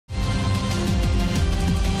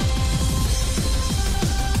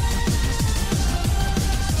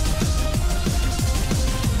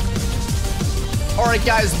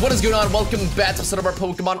Alright guys, what is going on? Welcome back to some of our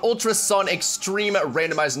Pokemon Ultra Sun Extreme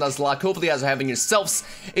Randomizer Nuzlocke. Hopefully you guys are having yourselves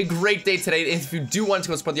a great day today. And if you do want to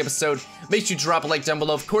go support the episode, make sure you drop a like down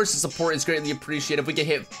below. Of course, the support is greatly appreciated. If we can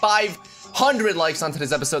hit 500 likes on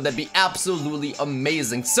today's episode, that'd be absolutely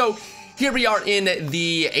amazing. So here we are in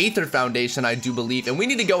the Aether Foundation, I do believe, and we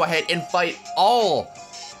need to go ahead and fight all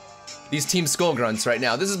these Team Skull Grunts right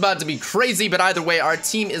now. This is about to be crazy, but either way, our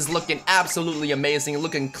team is looking absolutely amazing,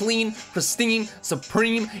 looking clean, pristine,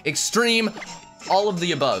 supreme, extreme, all of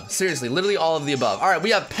the above. Seriously, literally all of the above. All right, we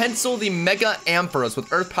have Pencil, the Mega Ampharos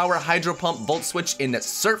with Earth Power, Hydro Pump, Volt Switch in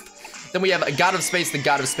Surf. Then we have a God of Space, the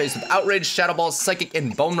God of Space with Outrage, Shadow Ball, Psychic,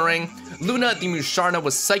 and Boomerang. Luna, the Musharna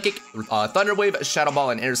with Psychic, Thunder Wave, Shadow Ball,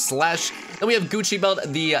 and Air Slash. Then we have Gucci Belt,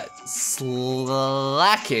 the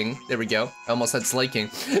Slacking. There we go. I almost said Slaking.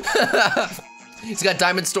 He's got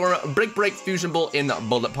Diamond Storm, Brick Break, Fusion Bolt, and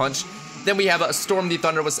Bullet Punch. Then we have Storm the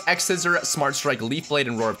Thunder with X Scissor, Smart Strike, Leaf Blade,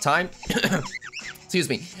 and Roar of Time. Excuse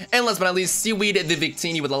me. And last but not least, Seaweed the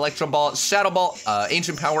Victini with Electro Ball, Shadow Ball,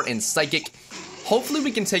 Ancient Power, and Psychic. Hopefully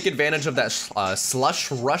we can take advantage of that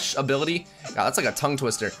Slush Rush ability. God, that's like a tongue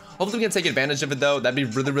twister. Hopefully we can take advantage of it though. That'd be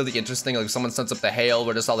really, really interesting. Like if someone sets up the Hail,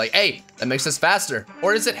 we're just all like, hey, that makes us faster.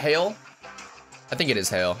 Or is it Hail? I think it is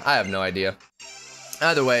Hail. I have no idea.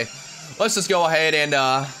 Either way, let's just go ahead and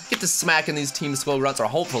get to smacking these Team Skull Grunts, or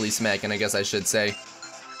hopefully smacking, I guess I should say.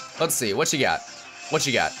 Let's see, what you got? What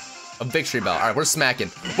you got? A Victory Bell. All right, we're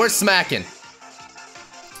smacking. We're smacking.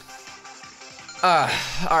 All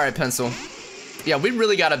right, Pencil. Yeah, we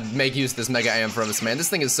really gotta make use of this Mega Ampharos, man. This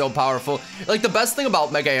thing is so powerful. Like, the best thing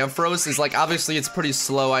about Mega Ampharos is, like, obviously it's pretty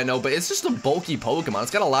slow, I know, but it's just a bulky Pokemon. It's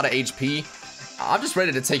got a lot of HP. I'm just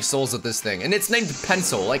ready to take souls with this thing. And it's named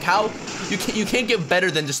Pencil. Like, how? You can't get better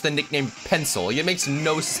than just the nickname Pencil. It makes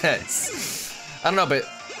no sense. I don't know, but,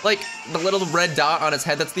 like, the little red dot on its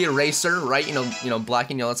head, that's the eraser, right? You know, black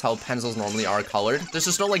and yellow, that's how pencils normally are colored. There's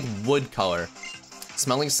just no, like, wood color.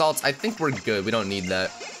 Smelling salts, I think we're good. We don't need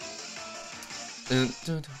that.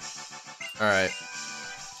 Alright.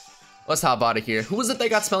 Let's hop out of here. Who was it that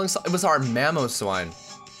got smelling salt? It was our Mamoswine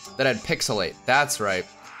that had Pixelate. That's right.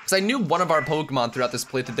 Because I knew one of our Pokemon throughout this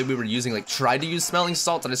playthrough that we were using, like, tried to use smelling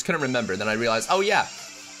salts, and I just couldn't remember. Then I realized, oh yeah,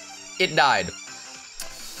 it died.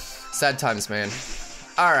 Sad times, man.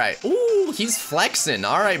 Alright. Ooh, he's flexing.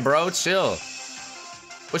 Alright, bro, chill.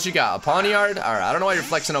 What you got? A Pawniard? Alright, I don't know why you're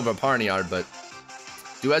flexing over a Pawniard, but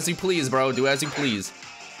do as you please, bro. Do as you please.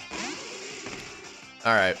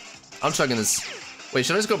 Alright, I'm chugging this. Wait,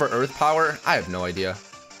 should I just go for Earth Power? I have no idea.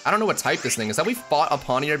 I don't know what type this thing is. Have we fought a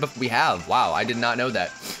Pawniard before? We have. Wow, I did not know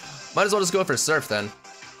that. Might as well just go for Surf then.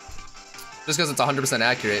 Just because it's 100%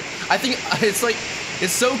 accurate. I think it's like,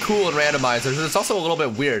 it's so cool in randomizers, but it's also a little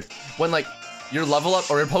bit weird. When like, your level up,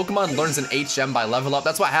 or your Pokemon learns an HM by level up.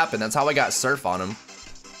 That's what happened. That's how I got Surf on him.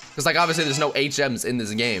 Because like, obviously there's no HMs in this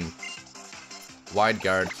game. Wide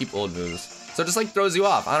Guard, keep old moves. So it just like throws you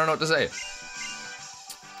off. I don't know what to say.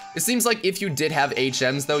 It seems like if you did have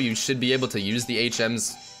HMs though, you should be able to use the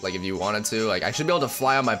HMs, like if you wanted to. Like I should be able to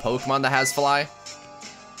fly on my Pokemon that has Fly.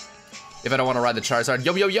 If I don't want to ride the Charizard.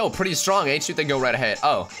 Yo, yo, yo, pretty strong, ain't you? Then go right ahead.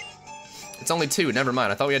 Oh, it's only 2, never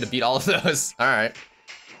mind. I thought we had to beat all of those. All right.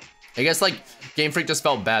 I guess like Game Freak just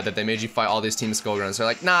felt bad that they made you fight all these Team Skull Grunts. They're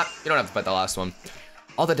like, nah, you don't have to fight the last one.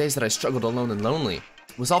 All the days that I struggled alone and lonely.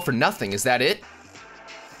 It was all for nothing, is that it?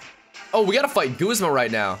 Oh, we gotta fight Guzma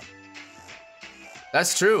right now.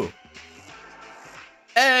 That's true.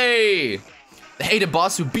 Hey! The hated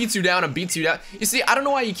boss who beats you down and beats you down. You see, I don't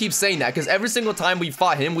know why you keep saying that, because every single time we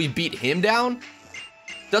fought him, we beat him down.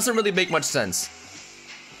 Doesn't really make much sense.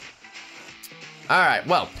 Alright,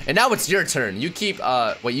 well, and now it's your turn. You keep,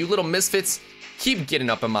 wait, you little misfits, keep getting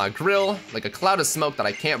up in my grill like a cloud of smoke that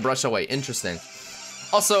I can't brush away. Interesting.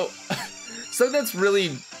 Also, so that's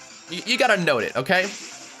really, you gotta note it, okay?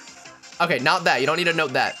 Okay, not that. You don't need to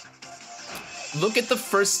note that. Look at the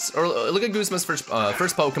first, or look at Guzma's first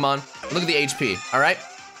Pokemon. Look at the HP, all right?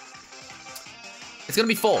 It's gonna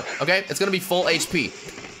be full, okay? It's gonna be full HP.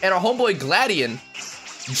 And our homeboy Gladion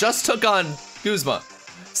just took on Guzma.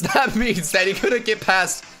 So that means that he couldn't get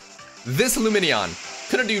past this Lumineon.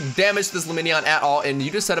 Couldn't do damage to this Lumineon at all, and you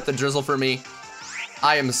just set up the Drizzle for me.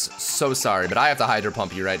 I am so sorry, but I have to Hydro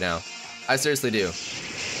Pump you right now. I seriously do.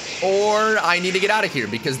 Or I need to get out of here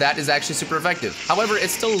because that is actually super effective. However,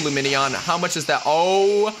 it's still a Lumineon. How much is that?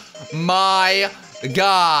 Oh my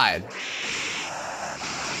god.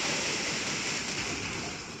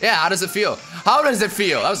 Yeah, how does it feel? How does it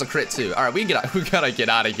feel? That was a crit too. All right, we gotta get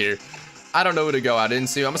out of here. I don't know who to go out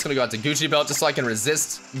into. I'm just gonna go out to Gucci Belt just so I can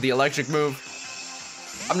resist the electric move.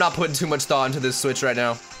 I'm not putting too much thought into this switch right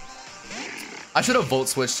now. I should have Volt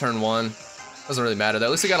Switch turn 1. Doesn't really matter though.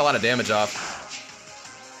 At least he got a lot of damage off.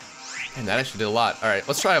 And that actually did a lot. All right,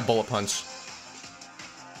 let's try a bullet punch.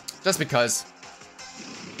 Just because.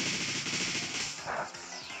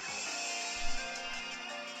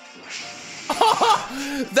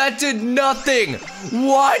 That did nothing.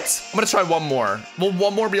 What? I'm gonna try one more. Will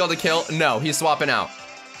one more be able to kill? No, he's swapping out.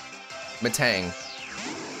 Matang.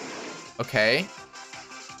 Okay.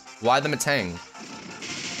 Why the Matang?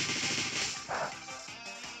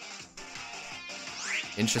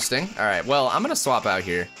 Interesting. All right, well, I'm gonna swap out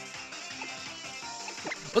here.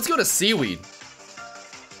 Let's go to Seaweed.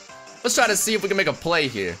 Let's try to see if we can make a play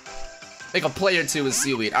here. Make a play or two with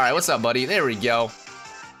Seaweed. All right, what's up, buddy? There we go.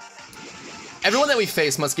 Everyone that we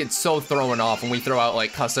face must get so thrown off when we throw out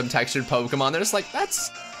like custom textured Pokemon. They're just like,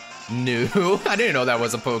 that's new. I didn't know that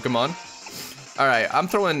was a Pokemon. All right, I'm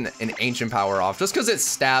throwing an Ancient Power off just because it's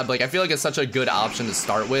stab. Like, I feel like it's such a good option to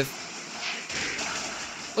start with.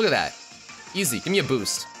 Look at that. Easy, give me a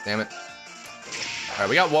boost, damn it. All right,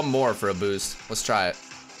 we got one more for a boost. Let's try it.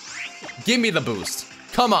 Give me the boost.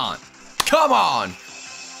 Come on, come on.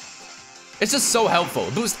 It's just so helpful.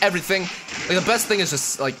 Boost everything. Like, the best thing is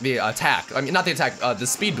just like the attack. I mean, not the attack, the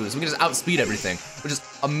speed boost. We can just outspeed everything, which is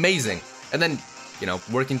amazing. And then, you know,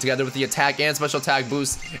 working together with the attack and special attack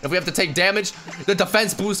boost. If we have to take damage, the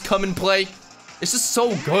defense boost come in play. It's just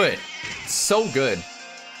so good. So good.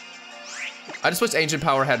 I just wish Ancient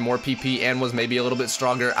Power had more PP and was maybe a little bit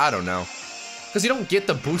stronger. I don't know. Because you don't get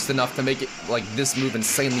the boost enough to make it, like, this move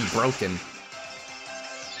insanely broken.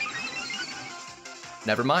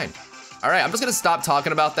 Never mind. Alright, I'm just gonna stop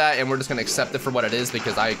talking about that and we're just gonna accept it for what it is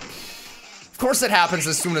because of course it happens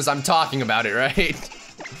as soon as I'm talking about it, right?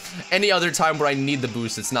 Any other time where I need the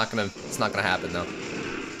boost, it's not gonna happen though.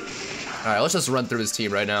 Alright, let's just run through his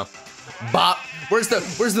team right now. Bop! Where's the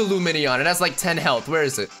Lumineon? It has like 10 health. Where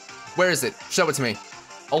is it? Where is it? Show it to me.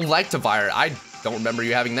 Electivire. I don't remember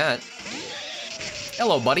you having that.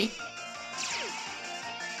 Hello, buddy.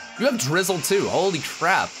 You have Drizzle too. Holy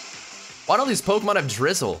crap. Why don't these Pokemon have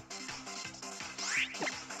Drizzle?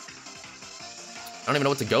 I don't even know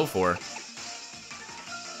what to go for.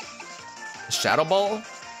 Shadow Ball?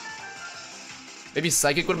 Maybe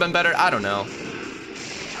Psychic would have been better? I don't know.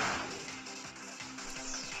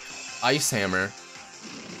 Ice Hammer.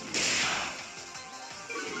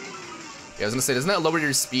 Yeah, I was gonna say, doesn't that lower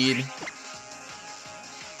your speed?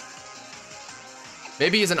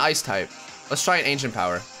 Maybe he's an Ice type. Let's try an Ancient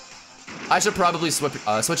Power. I should probably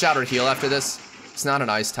switch out or heal after this. It's not an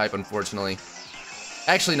Ice type, unfortunately.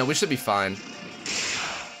 Actually, no, we should be fine.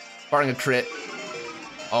 Barring a crit.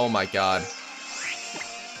 Oh my god.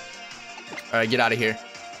 Alright, get out of here.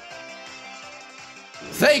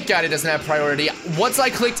 Thank god it doesn't have priority. Once I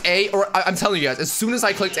clicked A, or I'm telling you guys, as soon as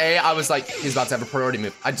I clicked A, I was like, he's about to have a priority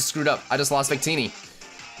move. I just screwed up. I just lost Victini.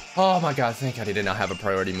 Oh my god, thank god he did not have a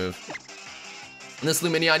priority move. And this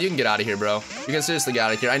Lumineon, you can get out of here, bro. You can seriously get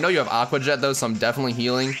out of here. I know you have Aqua Jet though, so I'm definitely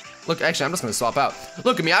healing. Look, actually, I'm just gonna swap out.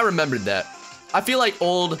 Look at me, I remembered that. I feel like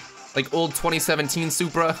old 2017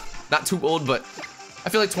 Supra, not too old, but I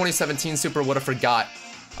feel like 2017 Supra would have forgot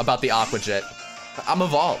about the Aqua Jet. I'm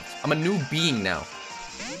evolved. I'm a new being now.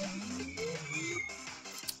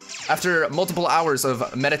 After multiple hours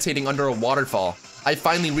of meditating under a waterfall, I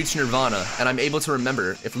finally reached Nirvana, and I'm able to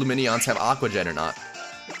remember if Lumineons have Aqua Jet or not.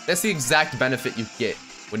 That's the exact benefit you get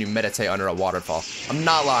when you meditate under a waterfall. I'm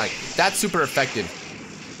not lying. That's super effective.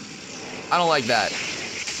 I don't like that.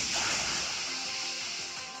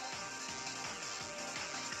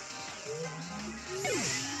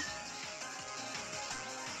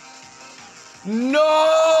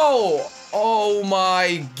 No! Oh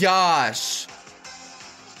my gosh.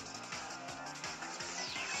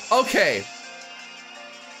 Okay.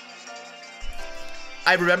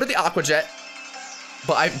 I remember the Aqua Jet,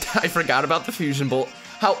 but I forgot about the Fusion Bolt.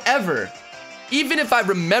 However, even if I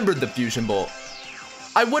remembered the Fusion Bolt,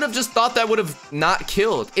 I would have just thought that would have not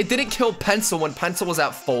killed. It didn't kill Pencil when Pencil was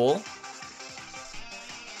at full.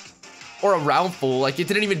 Or around full. Like, it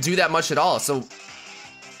didn't even do that much at all. So,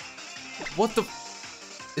 what the...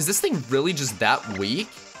 Is this thing really just that weak?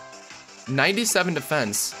 97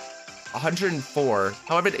 defense. 104.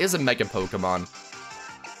 However, it is a Mega Pokemon.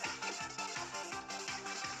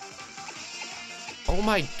 Oh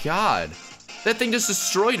my god. That thing just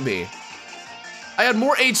destroyed me. I had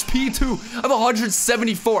more HP too. I have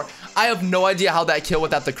 174. I have no idea how that killed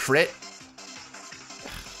without the crit.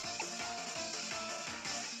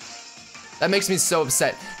 That makes me so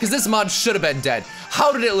upset. Because this mod should have been dead.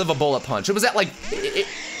 How did it live a bullet punch? It was at like...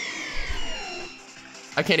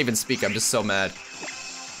 I can't even speak. I'm just so mad.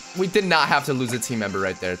 We did not have to lose a team member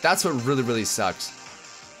right there. That's what really, really sucks.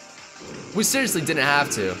 We seriously didn't have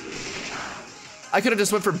to. I could have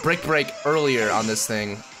just went for Brick Break earlier on this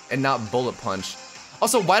thing and not Bullet Punch.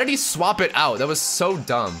 Also, why did he swap it out? That was so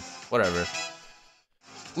dumb. Whatever.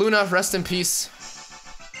 Luna, rest in peace.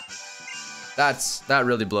 That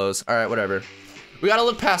really blows. All right, whatever. We gotta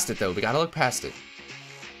look past it though. We gotta look past it.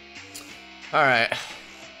 All right.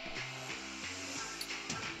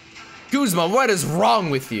 Guzma, what is wrong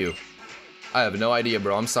with you? I have no idea,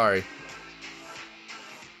 bro. I'm sorry.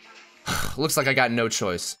 Looks like I got no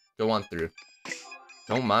choice. Go on through.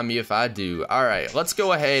 Don't mind me if I do. All right, let's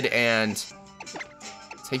go ahead and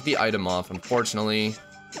take the item off, unfortunately.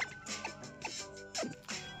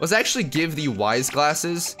 Let's actually give the Wise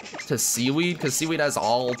Glasses to Seaweed, because Seaweed has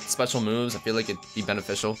all special moves. I feel like it'd be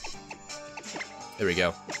beneficial. There we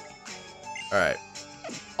go. All right.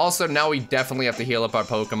 Also, now we definitely have to heal up our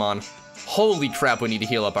Pokemon. Holy crap, we need to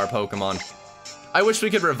heal up our Pokemon. I wish we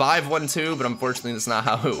could revive one too, but unfortunately that's not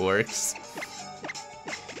how it works.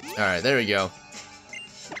 All right, there we go.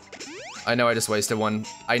 I know I just wasted one.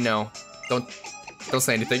 I know. Don't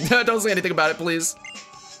say anything. Don't say anything about it, please.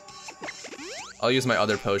 I'll use my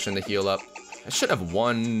other potion to heal up. I should have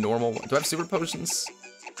one normal one. Do I have super potions?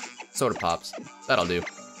 Soda Pops. That'll do.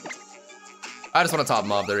 I just want to top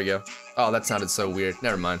them off. There we go. Oh, that sounded so weird.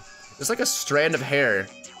 Never mind. There's like a strand of hair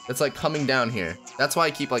that's like coming down here. That's why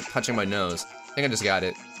I keep like touching my nose. I think I just got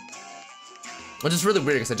it. Which is really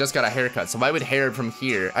weird because I just got a haircut. So why would hair from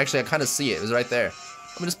here? Actually, I kind of see it. It was right there.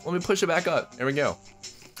 Let me push it back up. There we go.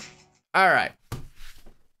 All right.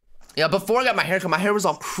 Yeah, before I got my haircut, my hair was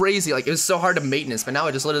all crazy. Like, it was so hard to maintenance, but now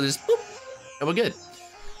I just literally just, boop, and we're good.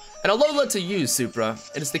 And Alola to you, Supra.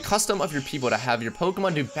 It is the custom of your people to have your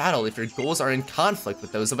Pokemon do battle if your goals are in conflict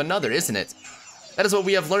with those of another, isn't it? That is what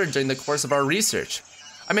we have learned during the course of our research.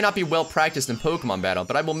 I may not be well practiced in Pokemon battle,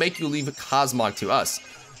 but I will make you leave Cosmog to us.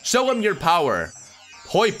 Show him your power.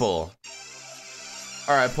 Poiple.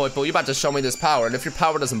 Alright, Poiple, you about to show me this power, and if your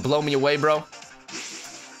power doesn't blow me away, bro.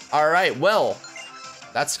 Alright, well.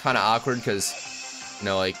 That's kind of awkward because, you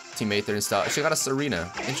know, like, Team Aether and stuff. She got a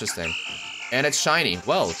Serena. Interesting. And it's shiny.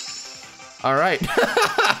 Well. Alright.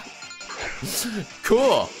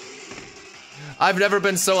 Cool. I've never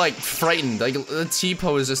been so, like, frightened. Like, the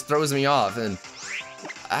T-pose just throws me off. And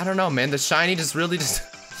I don't know, man. The shiny just really just...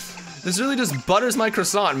 This really just butters my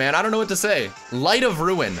croissant, man. I don't know what to say. Light of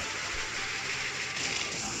Ruin.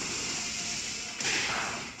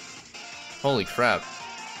 Holy crap.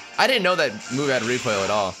 I didn't know that move had recoil at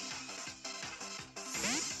all.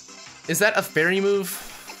 Is that a fairy move?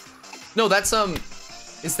 No, that's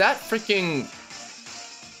is that freaking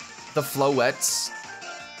the Floette's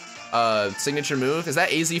signature move? Is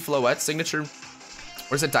that AZ Floette's signature?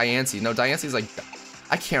 Or is it Diancie? No, Diancie's like,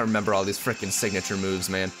 I can't remember all these freaking signature moves,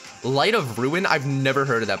 man. Light of Ruin? I've never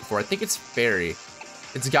heard of that before. I think it's fairy.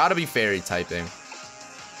 It's gotta be fairy typing.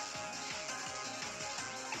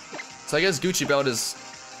 So I guess Gucci Belt is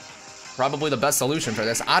probably the best solution for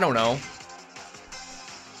this. I don't know.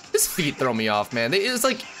 His feet throw me off, man. It's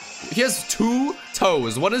like, he has two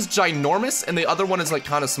toes. One is ginormous, and the other one is like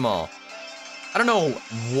kind of small. I don't know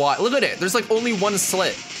why. Look at it. There's like only one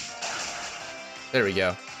slit. There we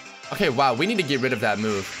go. Okay, wow. We need to get rid of that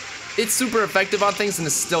move. It's super effective on things, and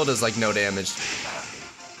it still does like no damage.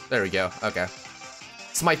 There we go. Okay.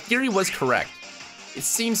 So my theory was correct. It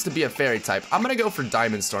seems to be a fairy type. I'm gonna go for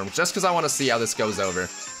Diamond Storm just because I want to see how this goes over.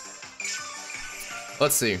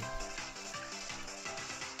 Let's see.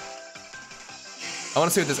 I want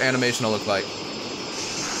to see what this animation will look like.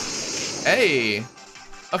 Hey!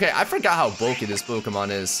 Okay, I forgot how bulky this Pokemon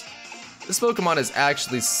is. This Pokemon is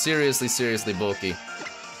actually seriously, seriously bulky.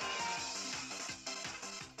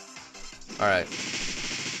 Alright.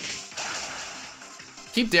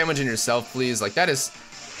 Keep damaging yourself, please. Like, that's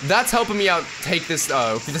helping me out take this,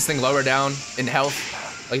 this thing lower down in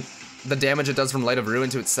health. Like, the damage it does from Light of Ruin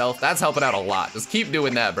to itself, that's helping out a lot. Just keep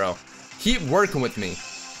doing that, bro. Keep working with me.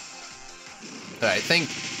 Alright, I think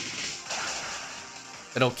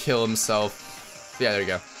it'll kill himself. Yeah, there you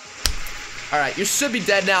go. Alright, you should be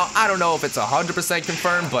dead now. I don't know if it's 100%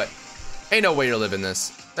 confirmed, but ain't no way you're living this.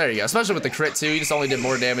 There you go. Especially with the crit, too. You just only did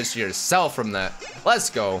more damage to yourself from that. Let's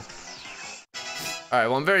go. Alright,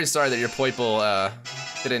 well, I'm very sorry that your Poiple,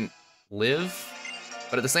 didn't live.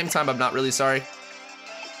 But at the same time, I'm not really sorry.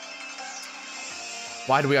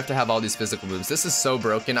 Why do we have to have all these physical moves? This is so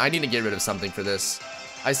broken. I need to get rid of something for this.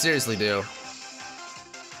 I seriously do.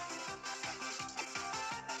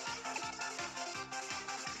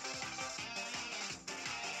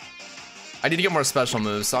 I need to get more special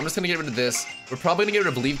moves, so I'm just gonna get rid of this. We're probably gonna get rid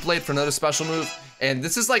of Leaf Blade for another special move. And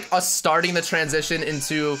this is like us starting the transition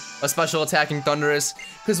into a special attacking Thundurus.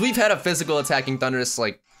 Because we've had a physical attacking Thundurus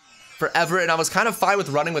like forever, and I was kind of fine with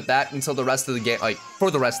running with that until the rest of the game, like, for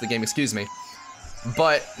the rest of the game, excuse me.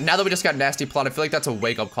 But now that we just got Nasty Plot, I feel like that's a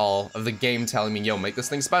wake-up call of the game telling me, yo, make this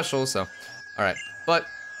thing special, so, alright. But,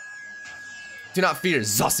 do not fear,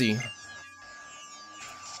 Zossie.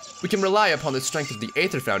 We can rely upon the strength of the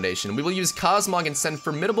Aether Foundation. We will use Cosmog and send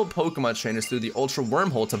formidable Pokemon trainers through the Ultra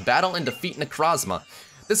Wormhole to battle and defeat Necrozma.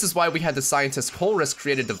 This is why we had the scientist Colress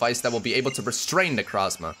create a device that will be able to restrain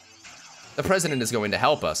Necrozma. The president is going to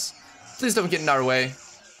help us. Please don't get in our way.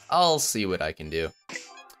 I'll see what I can do.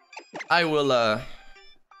 I will, I'll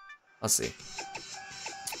see.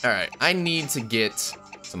 Alright, I need to get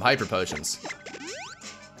some Hyper Potions.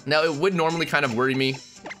 Now, it would normally kind of worry me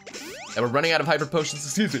that we're running out of Hyper Potions,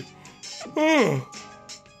 excuse me.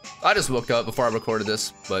 I just woke up before I recorded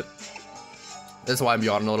this, but that's why I'm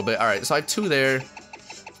yawning a little bit. Alright, so I have 2 there.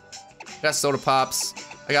 I got Soda Pops,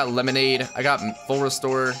 I got Lemonade, I got Full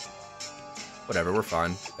Restore. Whatever, we're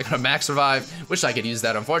fine. I got a Max Revive. Wish I could use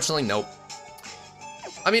that, unfortunately, nope.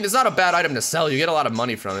 I mean, it's not a bad item to sell, you get a lot of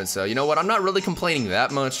money from it, so you know what, I'm not really complaining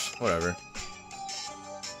that much, whatever.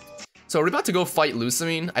 So we're about to go fight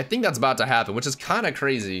Lucamine. I think that's about to happen, which is kind of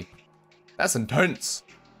crazy. That's intense.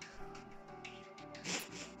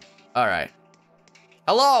 Alright.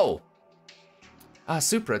 Hello! Ah,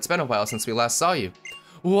 Supra, it's been a while since we last saw you.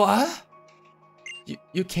 What?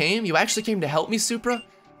 You came? You actually came to help me, Supra?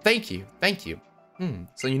 Thank you, thank you.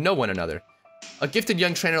 So you know one another. A gifted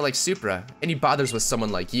young trainer like Supra, and he bothers with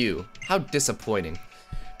someone like you. How disappointing.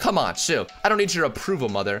 Come on, chill. I don't need your approval,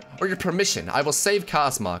 mother, or your permission. I will save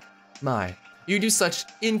Cosmog. My, you do such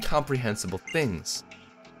incomprehensible things.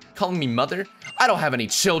 Calling me mother? I don't have any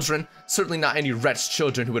children. Certainly not any wretched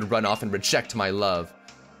children who would run off and reject my love.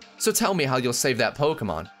 So tell me how you'll save that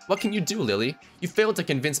Pokemon. What can you do, Lily? You failed to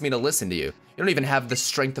convince me to listen to you. You don't even have the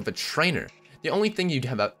strength of a trainer. The only thing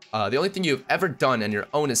you've ever done on your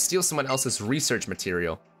own is steal someone else's research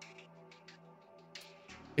material.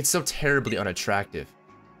 It's so terribly unattractive.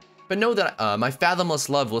 But know that my fathomless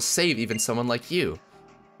love will save even someone like you.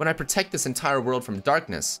 When I protect this entire world from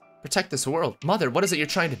darkness, protect this world. Mother, what is it you're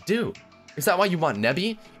trying to do? Is that why you want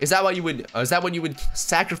Nebby? Is that why you would? Is that what you would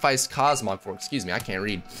sacrifice Cosmog for? Excuse me, I can't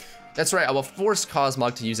read. That's right. I will force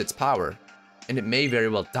Cosmog to use its power, and it may very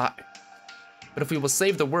well die. But if we will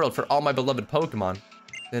save the world for all my beloved Pokemon,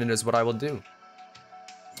 then it is what I will do.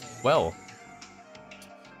 Well,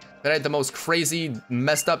 that ain't the most crazy,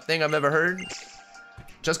 messed up thing I've ever heard.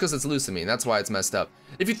 Just because it's Lucamine, that's why it's messed up.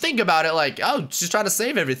 If you think about it, like, oh, she's trying to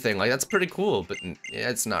save everything, like, that's pretty cool, but yeah,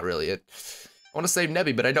 it's not really it. I want to save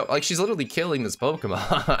Nebby, but I don't, like, she's literally killing this Pokemon.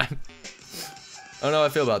 I don't know how I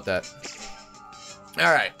feel about that.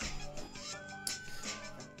 Alright.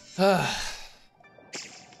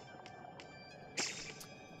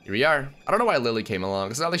 Here we are. I don't know why Lily came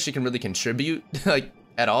along. It's not like she can really contribute, like,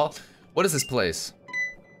 at all. What is this place?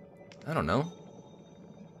 I don't know.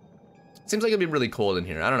 Seems like it'd be really cold in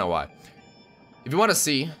here. I don't know why. If you want to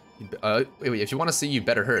see, if you want to see, you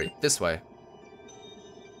better hurry. This way.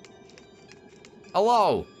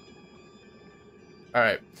 Hello. All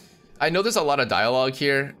right. I know there's a lot of dialogue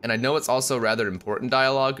here, and I know it's also rather important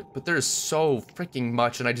dialogue, but there's so freaking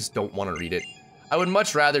much, and I just don't want to read it. I would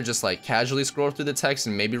much rather just like casually scroll through the text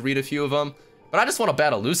and maybe read a few of them, but I just want to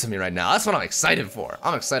battle Lucamine right now. That's what I'm excited for.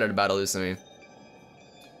 I'm excited to battle Lucamine.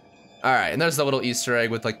 All right, and there's the little Easter egg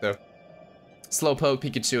with like the Slowpoke,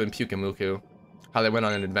 Pikachu, and Pyukumuku. How they went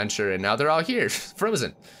on an adventure, and now they're all here,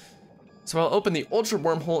 frozen. So I'll open the Ultra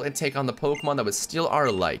Wormhole and take on the Pokemon that would steal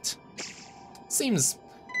our light. Seems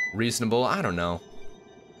reasonable, I don't know.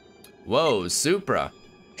 Whoa, Supra.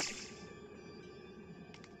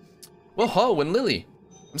 Whoa, and Lily.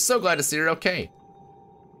 I'm so glad to see you're okay.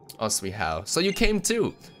 Oh, sweet how. So you came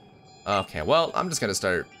too. Okay, well, I'm just gonna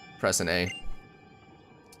start pressing A.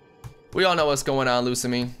 We all know what's going on,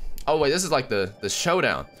 Lucamine. Oh wait, this is like the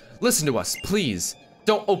showdown. Listen to us, please.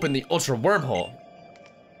 Don't open the Ultra Wormhole.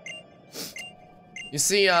 You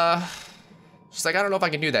see, she's like, I don't know if I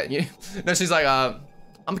can do that. No, she's like, I'm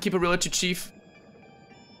gonna keep it real with you, Chief.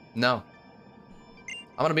 No.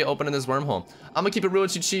 I'm gonna be opening this wormhole. I'm gonna keep it real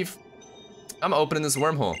with you, Chief. I'm opening this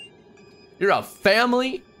wormhole. You're a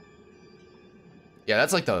family? Yeah,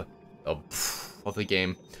 that's like the of the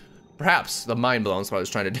game. Perhaps the mind blown is what I was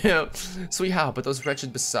trying to do. Sweet how, but those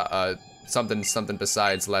wretched something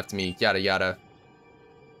besides left me. Yada yada.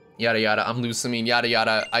 Yada yada. I'm Lucamine. Yada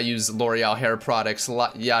yada. I use L'Oreal hair products.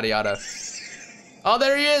 Yada yada. Oh,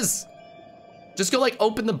 there he is. Just go like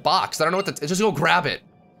open the box. I don't know what just go grab it.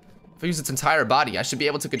 If I use its entire body, I should be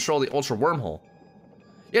able to control the Ultra Wormhole.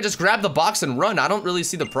 Yeah, just grab the box and run. I don't really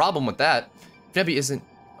see the problem with that. If Nebby isn't,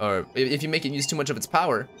 or if you make it use too much of its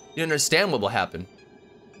power, you don't understand what will happen.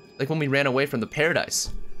 Like when we ran away from the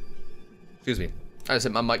paradise. Excuse me. I just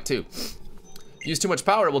hit my mic too. Use too much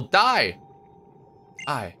power, it will die.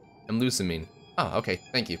 I am Lucamine. Oh, okay,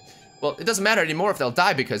 thank you. Well, it doesn't matter anymore if they'll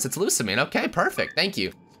die because it's Lucamine. Okay, perfect, thank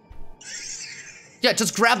you. Yeah,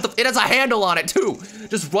 just grab it has a handle on it too.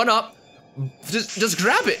 Just run up, just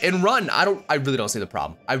grab it and run. I really don't see the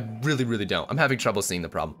problem. I really don't. I'm having trouble seeing the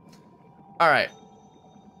problem. All right.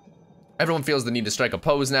 Everyone feels the need to strike a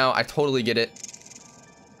pose now. I totally get it.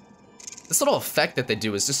 This little effect that they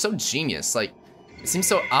do is just so genius. Like, it seems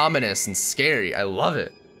so ominous and scary. I love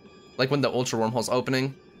it. Like when the ultra wormhole's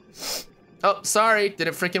opening. Oh, sorry,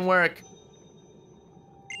 didn't freaking work.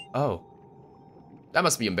 Oh. That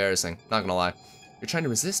must be embarrassing, not gonna lie. You're trying to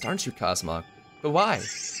resist, aren't you, Cosmog? But why?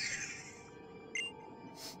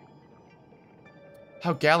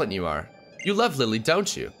 How gallant you are. You love Lily,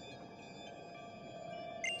 don't you?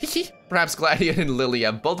 Perhaps Gladian and Lily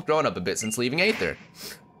have both grown up a bit since leaving Aether.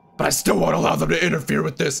 But I still won't allow them to interfere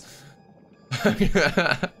with this.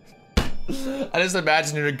 I just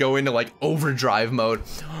imagine her to go into like overdrive mode.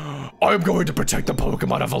 I'm going to protect the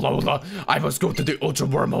Pokemon of Alola. I must go to the Ultra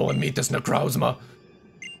Wormhole and meet this Necrozma.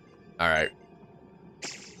 Alright.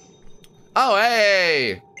 Oh,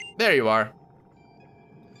 hey! There you are.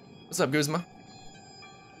 What's up, Guzma?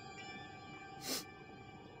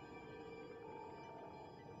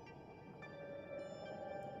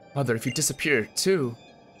 Mother, if you disappear, too.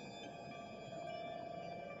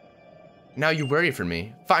 Now you worry for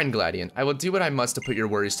me. Fine, Gladian. I will do what I must to put your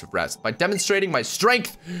worries to rest by demonstrating my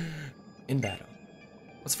strength in battle.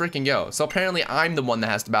 Let's freaking go. So apparently I'm the one that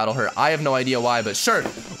has to battle her. I have no idea why, but sure.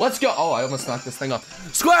 Let's go. Oh, I almost knocked this thing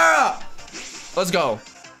off. Square up! Let's go.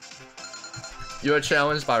 You are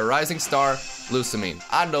challenged by Rising Star Lucamine.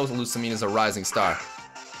 I know Lucamine is a rising star.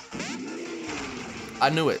 I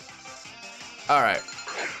knew it. All right.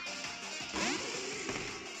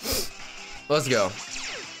 Let's go.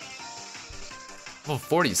 Oh,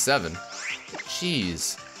 47.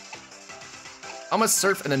 Jeez. I'm gonna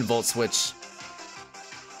surf and then volt switch.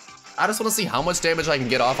 I just want to see how much damage I can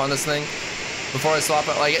get off on this thing before I swap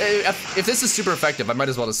it. Like, if this is super effective, I might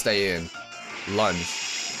as well just stay in. Lunge.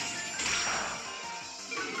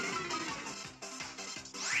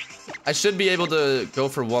 I should be able to go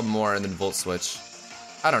for one more and then volt switch.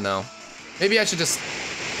 I don't know. Maybe I should just,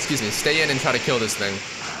 excuse me, stay in and try to kill this thing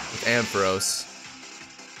with Ampharos.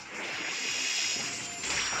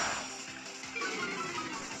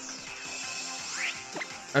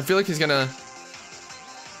 I feel like he's gonna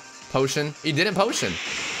potion. He didn't potion.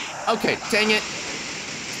 Okay, dang it.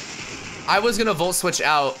 I was gonna volt switch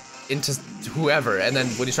out into whoever, and then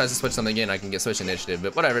when he tries to switch something in, I can get switch initiative,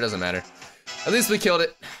 but whatever, it doesn't matter. At least we killed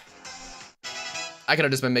it. I could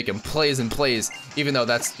have just been making plays and plays, even though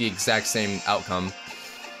that's the exact same outcome.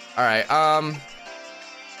 All right, I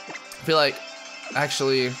feel like,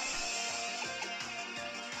 actually,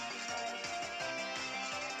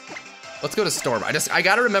 let's go to Storm. I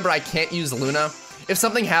gotta remember I can't use Luna. If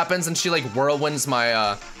something happens and she like whirlwinds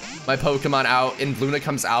my my Pokemon out and Luna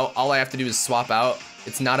comes out, all I have to do is swap out.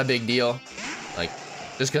 It's not a big deal. Like,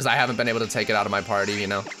 just because I haven't been able to take it out of my party, you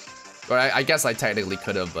know? Or I guess I technically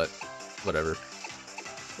could have, but whatever.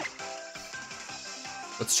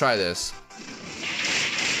 Let's try this.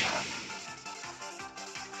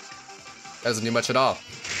 Doesn't do much at all.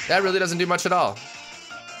 That really doesn't do much at all.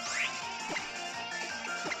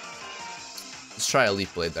 Let's try a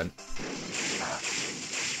Leaf Blade then.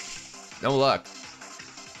 No luck.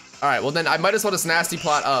 Alright, well then I might as well just Nasty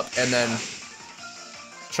Plot up and then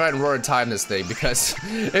try and Roar time this thing, because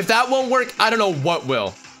if that won't work, I don't know what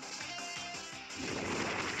will.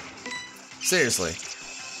 Seriously.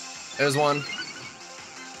 There's one.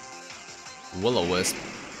 Will-O-Wisp.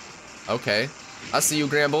 Okay. I see you,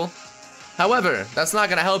 Gramble. However, that's not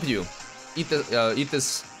gonna help you. Eat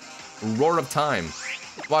this Roar of Time.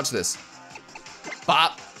 Watch this.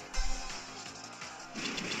 Bop.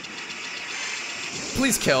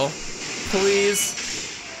 Please kill. Please.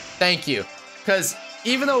 Thank you. Because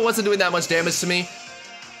even though it wasn't doing that much damage to me,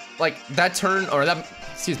 like that turn, or that,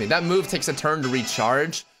 excuse me, that move takes a turn to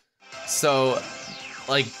recharge. So,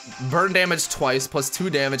 like, burn damage twice plus 2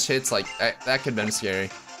 damage hits, like, that could have been scary.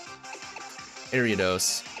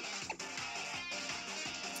 Ariados.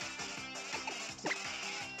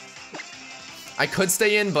 I could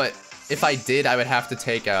stay in, but if I did, I would have to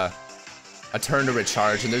take a turn to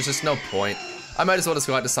recharge, and there's just no point. I might as well just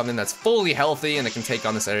go out to something that's fully healthy and it can take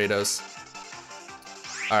on this Ariados.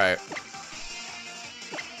 Alright.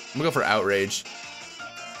 I'm gonna go for Outrage.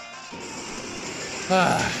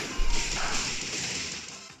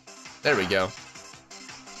 There we go.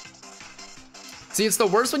 See, it's the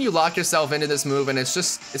worst when you lock yourself into this move and it's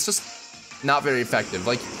just not very effective.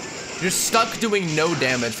 Like, you're stuck doing no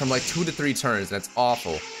damage from like 2 to 3 turns and it's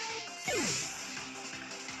awful.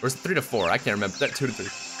 Or is it 3 to 4? I can't remember. That 2 to 3.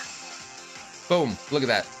 Boom, look at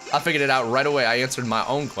that. I figured it out right away. I answered my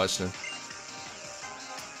own question.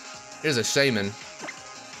 Here's a Shaman.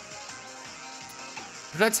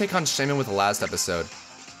 Who did I take on Shaman with the last episode?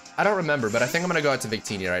 I don't remember, but I think I'm gonna go out to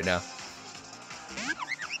Victini right now.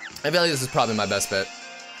 I feel like this is probably my best bet.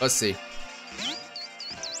 Let's see.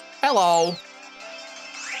 Hello.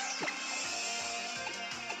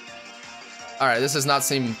 Alright, this does not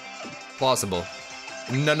seem plausible.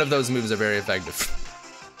 None of those moves are very effective.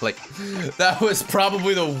 Like, that was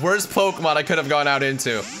probably the worst Pokemon I could have gone out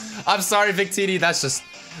into. I'm sorry, Victini,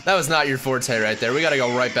 that was not your forte right there. We gotta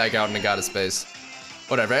go right back out into Goddess Space.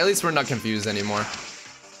 Whatever, at least we're not confused anymore.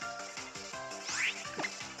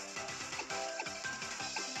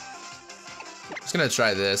 Just gonna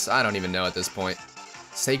try this. I don't even know at this point.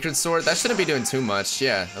 Sacred Sword? That shouldn't be doing too much.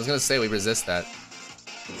 Yeah, I was gonna say we resist that.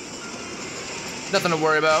 Nothing to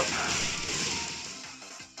worry about.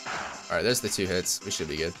 Alright, there's the 2 hits. We should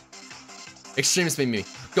be good. Extreme Speed me.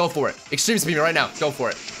 Go for it. Extreme Speed me right now. Go for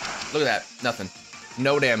it. Look at that. Nothing.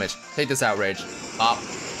 No damage. Take this Outrage. Pop.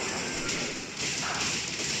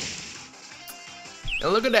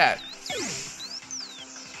 And look at that.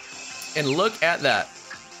 And look at that.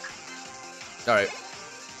 Alright.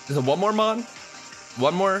 Is it one more Mon?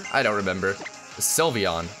 One more? I don't remember. The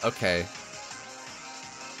Sylveon. Okay.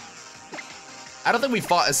 I don't think we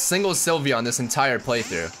fought a single Sylveon this entire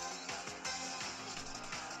playthrough.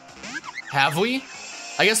 Have we?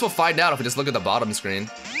 I guess we'll find out if we just look at the bottom screen.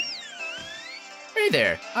 Hey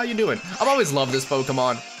there. How you doing? I've always loved this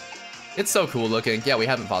Pokemon. It's so cool looking. Yeah, we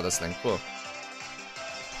haven't fought this thing. Cool.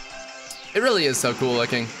 It really is so cool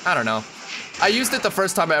looking. I don't know. I used it the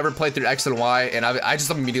first time I ever played through X and Y, and I just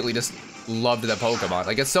immediately just loved the Pokemon.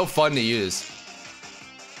 Like, it's so fun to use.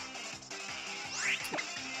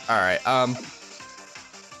 Alright,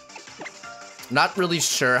 not really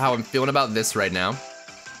sure how I'm feeling about this right now.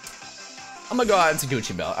 I'm gonna go out into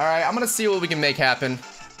Gucci Belt. Alright, I'm gonna see what we can make happen.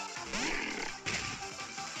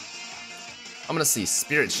 I'm gonna see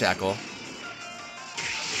Spirit Shackle.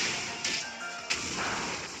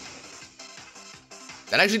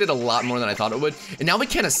 That actually did a lot more than I thought it would. And now we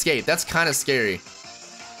can't escape. That's kind of scary.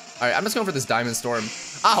 Alright, I'm just going for this Diamond Storm.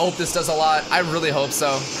 I hope this does a lot. I really hope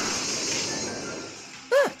so.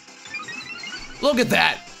 Huh. Look at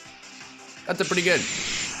that. That's pretty good.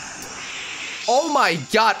 Oh my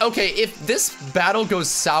god. Okay, if this battle goes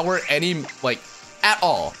sour at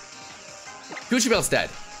all, Gucci Belt's dead.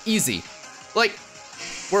 Easy. Like,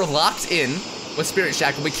 we're locked in with Spirit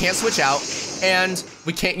Shackle. We can't switch out, and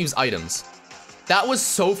we can't use items. That was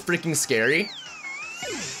so freaking scary.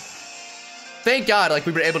 Thank God, like,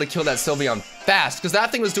 we were able to kill that Sylveon fast, because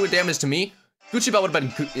that thing was doing damage to me. Gucci Belt would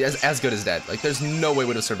have been as good as dead. Like, there's no way we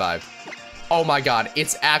would have survived. Oh my god,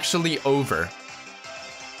 it's actually over.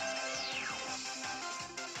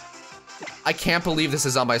 I can't believe this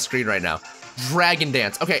is on my screen right now. Dragon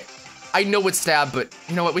Dance. Okay, I know it's Stab, but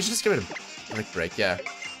you know what? We should just give it a Brick Break. Yeah,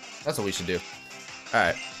 that's what we should do. All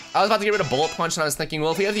right. I was about to get rid of Bullet Punch, and I was thinking,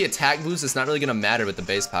 well, if we have the attack boost, it's not really gonna matter what the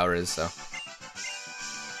base power is, so.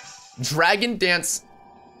 Dragon Dance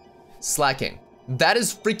Slacking. That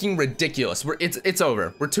is freaking ridiculous. It's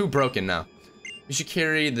over. We're too broken now. You should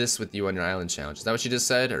carry this with you on your island challenge. Is that what she just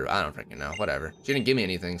said? Or I don't freaking know. Whatever. She didn't give me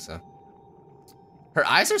anything, so. Her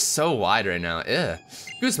eyes are so wide right now. Ew.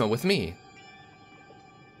 Guzma with me.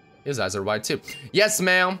 His eyes are wide too. Yes,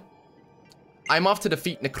 ma'am. I'm off to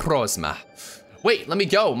defeat Necrozma. Wait, let me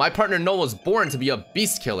go. My partner Noel was born to be a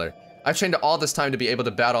beast killer. I've trained all this time to be able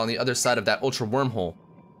to battle on the other side of that ultra wormhole.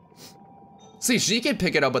 See, she can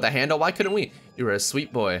pick it up with a handle. Why couldn't we? You were a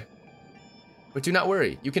sweet boy. But do not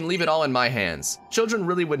worry. You can leave it all in my hands. Children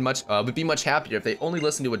really would be much happier if they only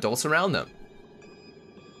listened to adults around them.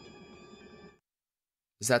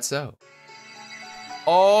 Is that so?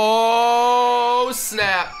 Oh,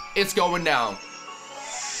 snap. It's going down.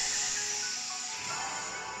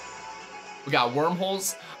 We got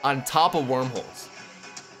wormholes on top of wormholes.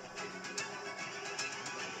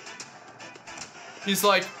 He's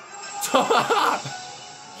like,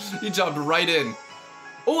 he jumped right in.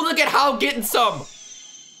 Oh, look at How getting some.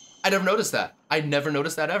 I never noticed that. I never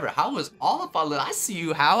noticed that ever. How was all of our, I see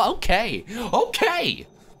you, How. Okay. Okay.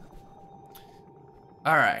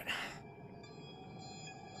 All right.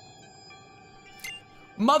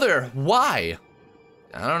 Mother, why?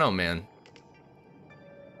 I don't know, man.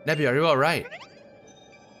 Nebby, are you all right?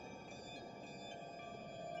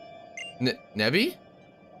 Nebby?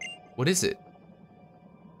 What is it?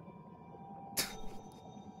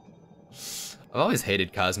 I've always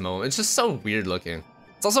hated Cosmo. It's just so weird looking.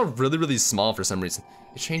 It's also really, really small for some reason.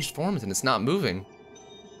 It changed forms and it's not moving.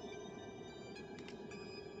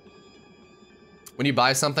 When you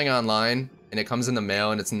buy something online and it comes in the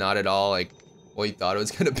mail and it's not at all like what you thought it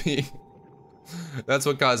was gonna be. That's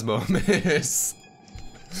what Cosmo is.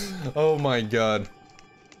 Oh my god.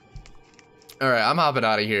 Alright, I'm hopping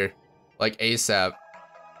out of here. Like ASAP.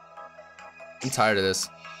 I'm tired of this.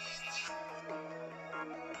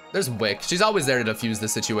 There's Wick. She's always there to defuse the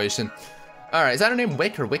situation. Alright, is that her name,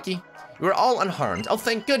 Wick or Wiki? We were all unharmed. Oh,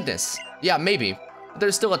 thank goodness. Yeah, maybe. But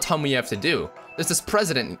there's still a ton we have to do. There's the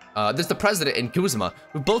president and Guzma,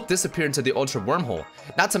 who both disappeared into the Ultra Wormhole.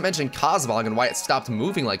 Not to mention Cosmog and why it stopped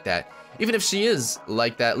moving like that. Even if she is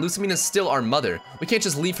like that, Lucamine is still our mother. We can't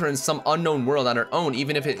just leave her in some unknown world on her own,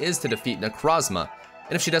 even if it is to defeat Necrozma.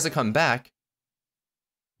 And if she doesn't come back...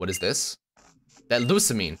 What is this? That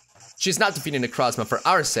Lucamine. She's not defeating Necrozma for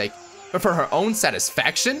our sake, but for her own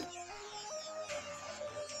satisfaction?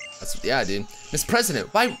 Yeah, dude. Miss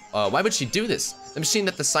President, why would she do this? The machine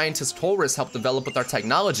that the scientist Taurus helped develop with our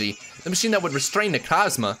technology, the machine that would restrain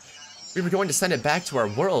Necrozma, we were going to send it back to our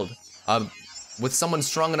world, with someone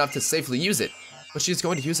strong enough to safely use it, but she's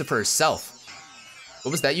going to use it for herself.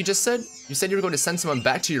 What was that you just said? You said you were going to send someone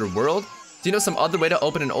back to your world? Do you know some other way to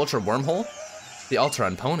open an Ultra Wormhole? The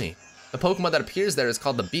Ultron Pony. The Pokemon that appears there is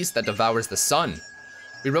called the Beast that Devours the Sun.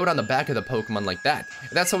 We wrote on the back of the Pokemon like that,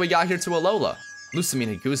 and that's how we got here to Alola. Lucamine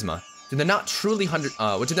and Guzma. Do they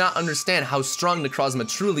not understand how strong Necrozma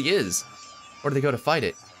truly is? Or do they go to fight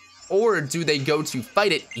it? Or do they go to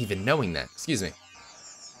fight it even knowing that? Excuse me.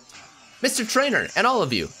 Mr. Trainer, and all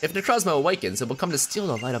of you, if Necrozma awakens, it will come to steal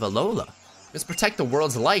the light of Alola. We must protect the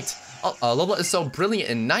world's light. Alola is so brilliant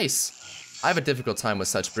and nice. I have a difficult time with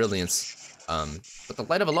such brilliance. But the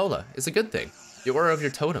light of Alola is a good thing. The aura of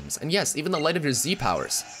your totems, and yes, even the light of your Z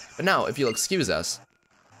powers. But now, if you'll excuse us.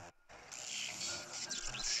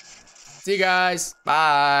 See you guys.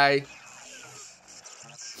 Bye.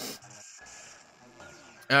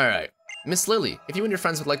 Alright. Miss Lily, if you and your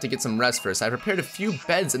friends would like to get some rest first, I prepared a few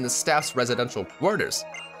beds in the staff's residential quarters.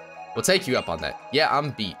 We'll take you up on that. Yeah,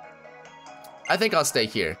 I'm beat. I think I'll stay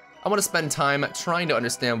here. I want to spend time trying to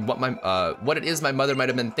understand what it is my mother might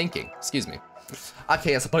have been thinking. Excuse me. I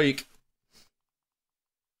can't speak.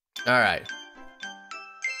 Alright.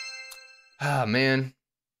 Ah, man.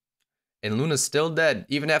 And Luna's still dead,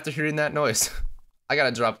 even after hearing that noise. I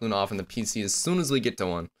gotta drop Luna off in the PC as soon as we get to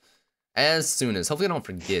one. As soon as. Hopefully I don't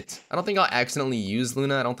forget. I don't think I'll accidentally use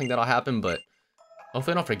Luna. I don't think that'll happen, but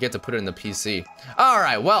hopefully I don't forget to put it in the PC.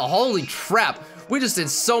 Alright, well, holy crap. We just did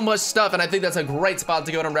so much stuff, and I think that's a great spot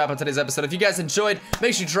to go and wrap up today's episode. If you guys enjoyed,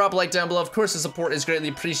 make sure you drop a like down below. Of course, the support is greatly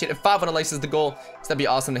appreciated. 500 likes is the goal, so that'd be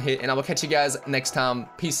awesome to hit, and I will catch you guys next time.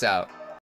 Peace out.